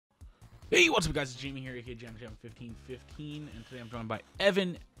Hey, what's up, guys? It's Jamie here, aka JAMJAM 1515, and today I'm joined by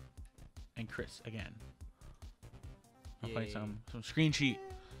Evan and Chris again. I'll play some screen sheet.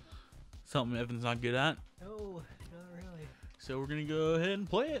 Something Evan's not good at. No, not really. So we're gonna go ahead and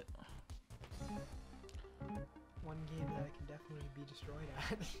play it. One game that I can definitely be destroyed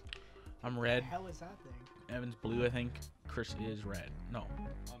at. I'm red. What the hell is that thing? Evan's blue, I think. Chris is red. No.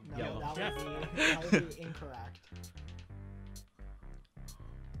 No, Yellow. that would be incorrect.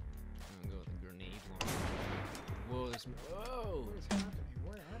 I'm gonna go with a grenade launcher. Whoa, this. Whoa! What is happening?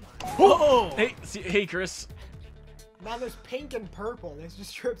 Where am I? Whoa! Hey, Chris. Now there's pink and purple. This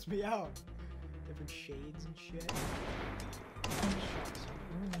just trips me out. Different shades and shit.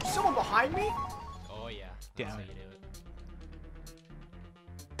 Someone behind me? Oh yeah. Damn That's how it. you do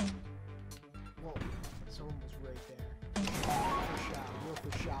it. Whoa, someone was right there.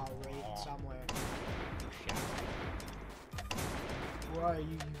 For shower, right somewhere. Where are you,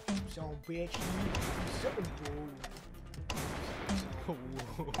 you son bitch?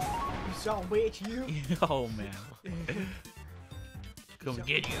 You son bitch, you. Oh man. Come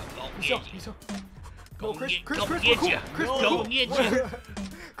get you. Go, Chris, get Chris, you. Chris, Get we're you. cool. Chris, Go we're cool. get you.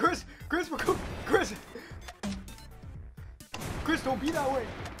 Chris, we're cool. Chris, don't be that way.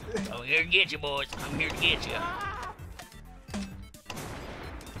 I'm here to get you, boys. I'm here to get you.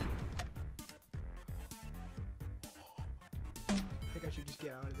 I think I should just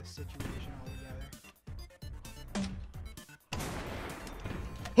get out of this situation altogether.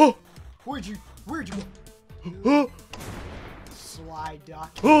 Oh! Where'd you go? Oh! Slide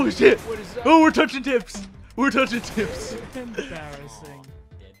duck. Oh shit! What is that? Oh, we're touching tips. We're touching tips. Embarrassing.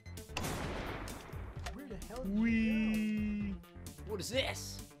 Dead. Where the hell did you Wee. What is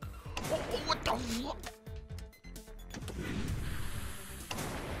this? Oh, what the fuck?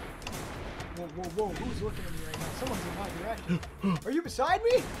 go? Whoa. Who's looking at me right now? Someone's in my direction. Are you beside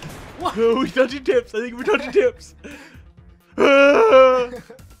me? What? Oh, we're touching tips. I think we're touching tips. Ah.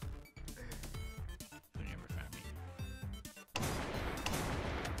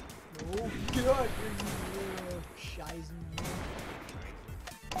 Oh, God. Shizen.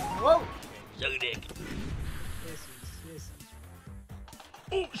 Whoa. Suck a dick. This is.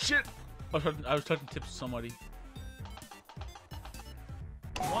 Oh shit! I was touching tips with somebody.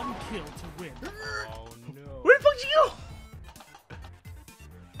 One kill to win. Oh no. Where the fuck did you go?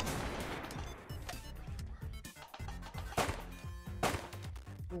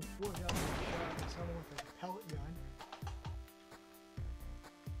 Oh, boy, that was a shot at someone with a pellet gun.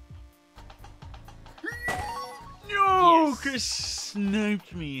 No, Yes. Chris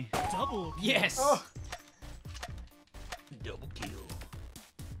sniped me. Double kill. Yes. Oh, Double kill.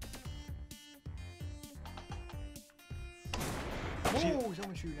 whoa,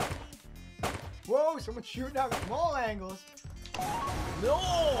 someone's shooting at me. Whoa, someone's shooting at me from all angles.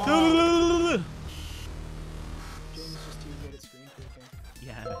 No. James is just too good at screen peeking.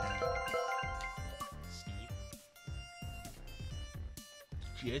 Yeah. Steve.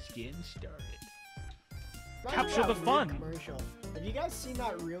 Just getting started. Capture the fun. Commercial. Have you guys seen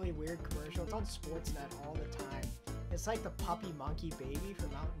that really weird commercial? It's on Sportsnet all the time. It's like the puppy monkey baby from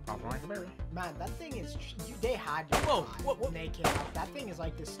Mountain Dew. Man, that thing is. They had you. Whoa, When what? they came out, that thing is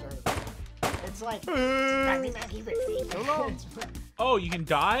like disturbing. It's like. Uh, Puppy monkey baby. Oh, you can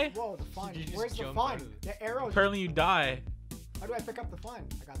die? Whoa, the fun. You just Where's the jump fun? out. The arrows. Apparently you die. How do I pick up the fun?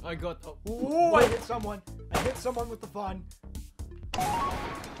 I got. Oh. Ooh, I hit someone. I hit someone with the fun.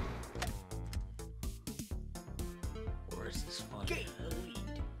 Where's this fun?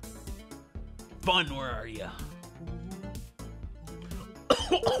 Fun, where are you?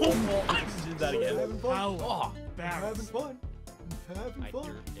 Oh, I just did that I'm again. having fun. How Oh, I'm having embarrassing. fun. I'm having I fun.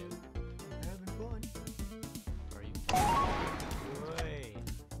 dirt out. I'm having fun. Are you? Way.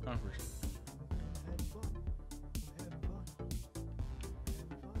 oh, Chris. I'm having fun. I'm having fun. I'm having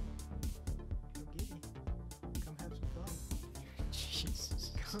fun. Come get me. Come have some fun.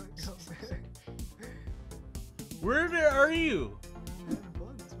 Jesus. Come. Where are you? I'm having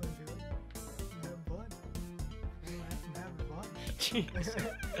fun. That's what I'm doing. I'm having fun. I'm having fun. Jesus.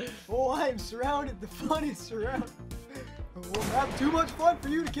 Oh, I'm surrounded. The fun is surrounded. Well, I'm having too much fun for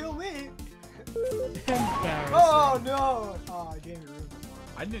you to kill me. Embarrassing. Oh no! Oh, Jamie ruined the fun.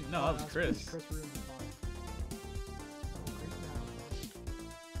 I didn't know. That was Chris. Chris ruined the fun.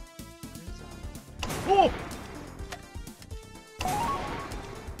 Oh, Chris now. Oh!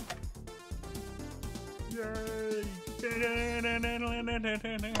 Yay!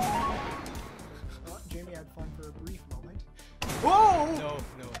 Oh, Jamie had fun for a brief moment. Whoa! No.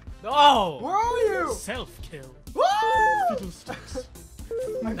 No. Where are you? Self-kill. Woo! Fiddlesticks.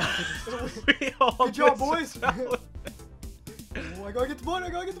 We all Good job, missed boys. out. Oh, I gotta get the ball. I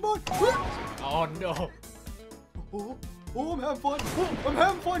gotta get the ball. Oh no. Oh, oh, I'm having fun. Oh, I'm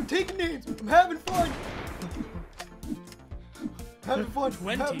having fun taking names. I'm having fun. Having fun.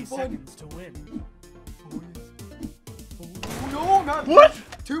 20 having fun. seconds to win. Oh, yes. Oh, no, I'm having What?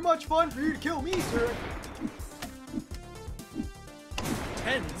 fun. Too much fun for you to kill me, sir.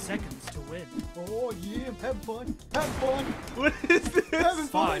 10 seconds to win. Oh, yeah, I'm having fun. Having fun. What is this? Having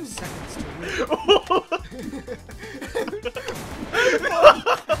fun. 5 seconds to win.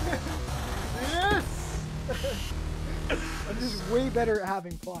 Yes! I'm just way better at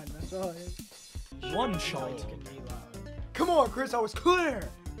having fun. That's all it is. One shot. Come on, Chris. I was clear.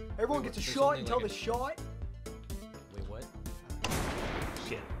 Everyone Wait, gets a there's shot only until like the a- shot. Wait, what?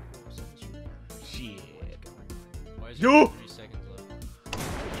 Shit. Shit. Why is Yo! there 3 seconds left?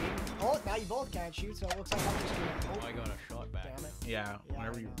 Oh, now you both can't shoot, so it looks like I'm just gonna. Oh, I got a shot back. Damn it. Yeah, Yeah,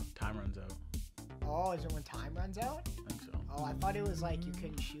 whenever I your know. time runs out. Oh, is it when time runs out? I think so. Oh, I thought it was like you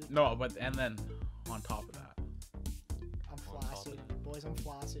couldn't shoot. No, but and then on top of that. I'm On top of flaccid. it. Boys, I'm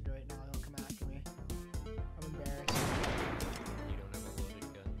flaccid right now. Don't come after me. I'm embarrassed. You don't have a loaded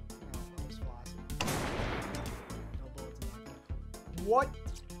gun. No, I was flaccid. No bullets in that gun. What?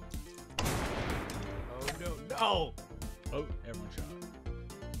 Oh no, no! Oh, everyone shot.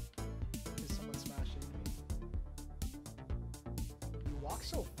 Did someone smash into me? You walk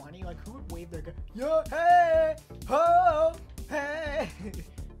so funny. Like, who would wave their gun? Yeah, hey, ho, hey.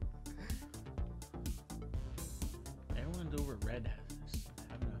 Everyone's over red has this.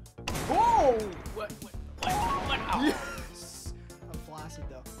 Having Whoa! What? Ow. Yes! I'm flaccid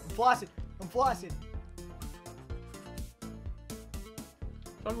though. I'm flaccid. I'm flaccid.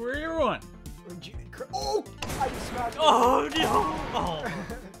 Fuck, where are everyone? Oh! I just smashed. Oh no! Oh.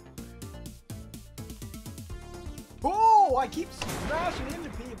 Oh! I keep smashing into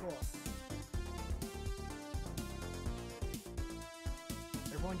people.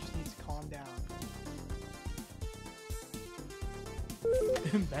 Everyone just needs to calm down.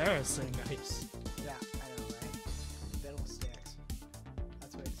 Embarrassing. Nice. Yeah, I know, right? Fiddlesticks.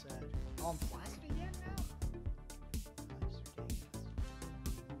 That's what it said. Oh, I'm flaccid again now?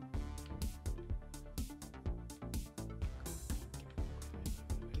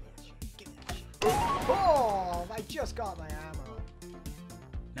 That's ridiculous. Give me that shit. Oh, I just got my ammo.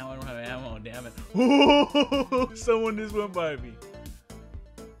 Now I don't have ammo, damn it. Oh, someone just went by me.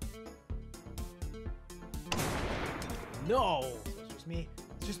 No! So it's just me.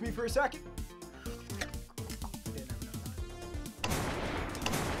 It's just me for a second. Didn't have enough time.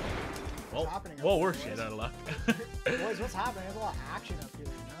 Well, happening up well, there, we're boys? shit out of luck. Boys, what's happening? There's a lot of action up here,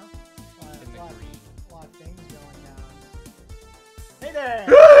 you know? In the green. A lot of things going down. Hey there!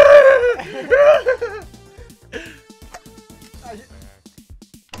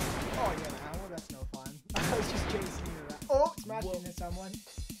 Oh, yeah, ammo, that's no fun. I was just chasing you around. Oh, smashed into someone.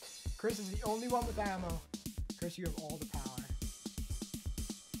 Chris is the only one with ammo. Chris, you have all the power.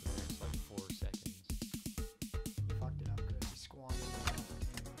 There's like 4 seconds. You fucked it up, Chris. You squandered the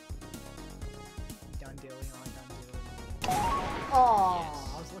opportunity. Done dilly on, done dilly. Oh, Yes.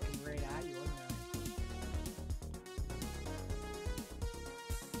 I was looking right at you, wasn't I?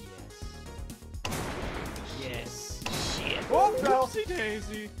 Yes. Shit. Oh, fell. Whoopsie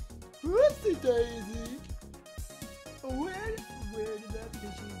daisy. Whoopsie daisy. Where did that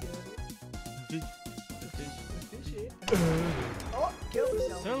fishy go? The fishy. Oh, killed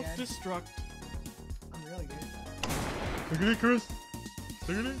myself again. Self-destruct. I'm really good at that. Look at it, Chris.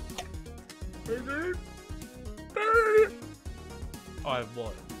 Look at it. Look at it. Oh, I have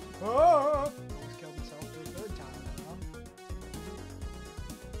blood. Oh! Almost killed myself for the 3rd time now.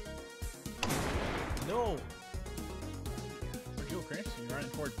 No! Where'd you go, Chris? You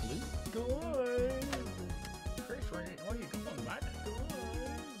running towards blue? Good. Chris, where are you going back?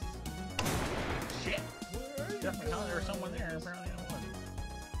 Shit. Definitely thought there was someone there. Apparently I wasn't.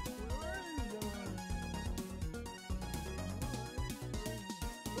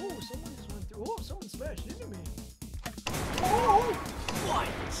 Oh, someone just went through. Oh, someone smashed into me. Oh! What?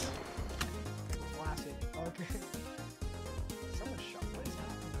 Flaccid. Okay. Someone shot. What is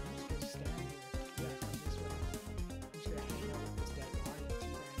happening? I'm just gonna stand here. Yeah, come this way. I'm just gonna hang out with this dead body and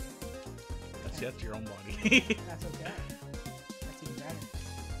teabag it. That's your own body. That's okay. That's even better.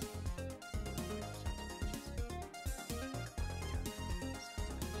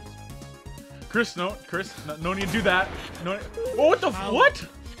 Chris, no need to do that. No. Oh, what the what?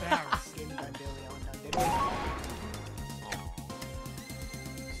 Embarrassing. Give me done dilly on done dilly.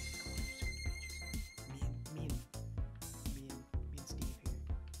 Me and Steve here.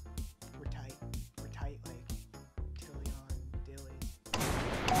 We're tight. We're tight like Tilly on Dilly.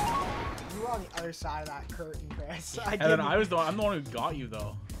 You on the other side of that curtain, Chris. And then I'm the one who got you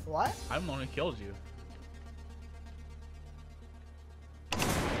though. What? I'm the one who killed you.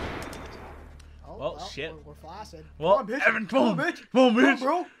 Oh, Well, shit. We're flaccid. Well, come on, bitch. Evan, come on, bitch. Come on, Come on, bitch.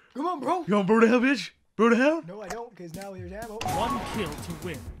 bro. Come on, bro. You want bro to hell, bitch? Bro to hell? No, I don't, because now there's ammo. One kill to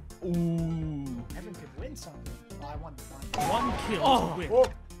win. Evan could win something. Oh, I won the one. One kill Oh. to win. Oh,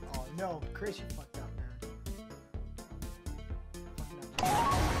 oh no, Chris, you fucked up, man.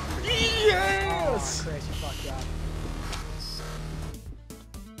 Yes! Oh, Chris, you fucked up.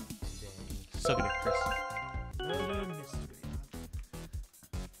 Suck it, Chris.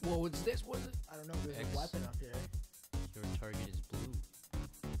 Whoa, what's this? What is it? I don't know, there's X. a weapon up here. Your target is blue.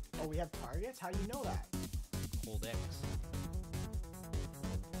 Oh, we have targets? How do you know that? Hold X.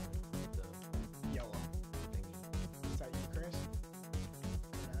 The Yellow. thingy. Is that you, Chris?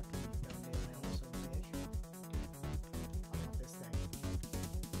 I want this thing.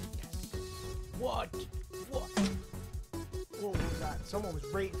 Yes. What? What? Whoa, what was that? Someone was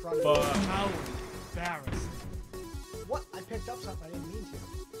right in front of Fuck. me. How embarrassing. What? I picked up something I didn't mean to.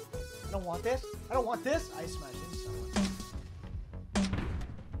 I don't want this. I don't want this. I smashed into someone.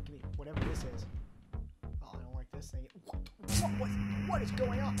 Give me whatever this is. Oh, I don't like this thing. What is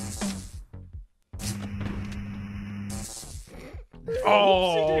going on?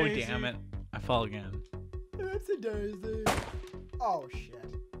 Oh, Oopsie-daisy. damn it. I fell again. That's a daisy. Oh, shit.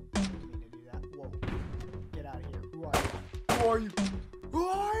 I didn't mean to do that. Whoa. Get out of here. Who are you? Who are you? Who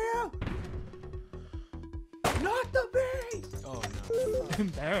are you? Not the bee! Oh no.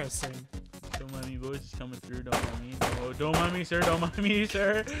 Embarrassing. Don't mind me, boys. It's coming through. Don't mind me. Oh, don't mind me, sir. Don't mind me,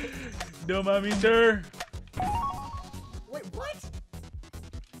 sir. Don't mind me, sir. Wait, what?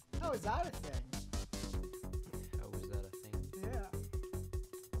 How is that a thing? How was that a thing? Yeah.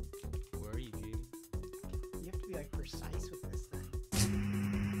 Where are you, Jamie? You have to be like precise with this thing.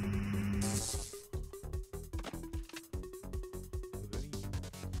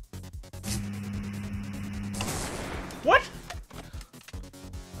 What?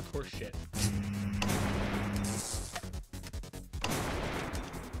 That's horse shit.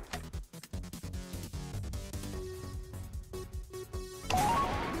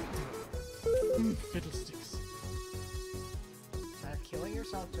 Fiddlesticks. If killing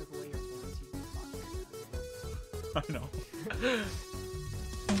yourself took away your points, you'd be fucked. I know.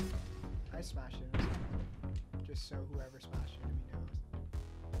 I smashed into someone. Just so whoever smashed into me knows.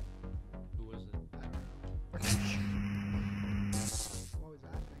 Who was it? I don't know. What was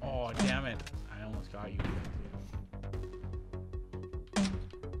that thing? Oh, damn it. I almost got you.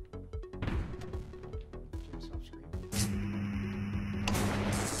 Give yourself scream.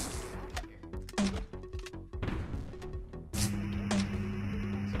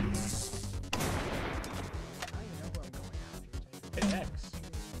 I don't even know who I'm going after. Hit X.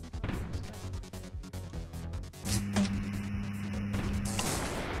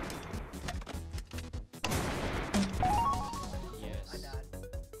 Yes. I died.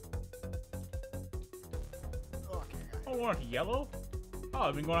 Okay, Oh, we're on yellow? Oh,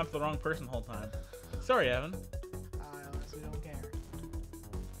 I've been going after the wrong person the whole time. Sorry, Evan. I honestly don't care.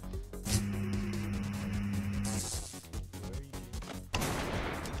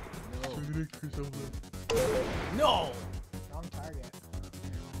 Where are you, Jamie? No! Wrong target.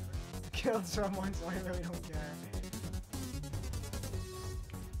 Killed someone, so I really don't care.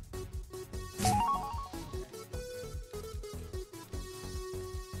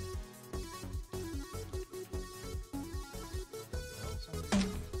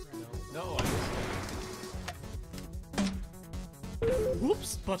 No, I missed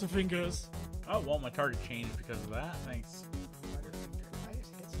Whoops, Butterfingers. Oh, well, my target changed because of that. Thanks. I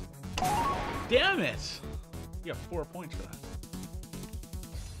just hit someone. Damn it! You got 4 points for that.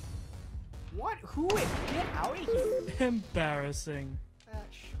 What? Who is? Get out of here! Embarrassing.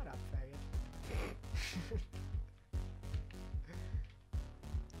 Shut up, faggot.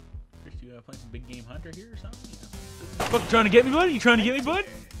 Chris, you playing some big game hunter here or something? Yeah. Fuck, you trying to get me, bud? You trying to get me, bud?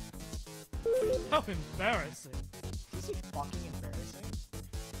 How embarrassing. Is he fucking embarrassing?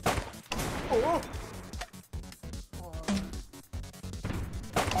 Oh! Oh.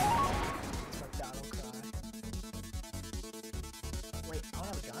 It's my battle cry. Wait, I don't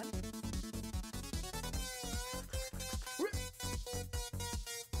have a gun?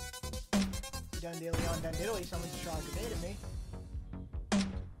 Done dilly on done diddly, someone's shot a grenade at me.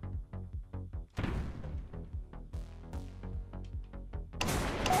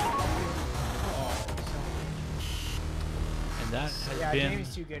 And that has Yeah, been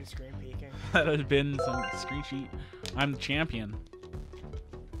Jamie's too good at screen peeking. that has been some screen sheet. I'm the champion.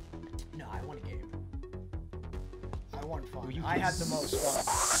 No, I won a game. I won fun. Well, you I can had the most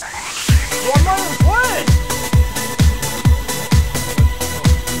fun. Well, I'm not even playing.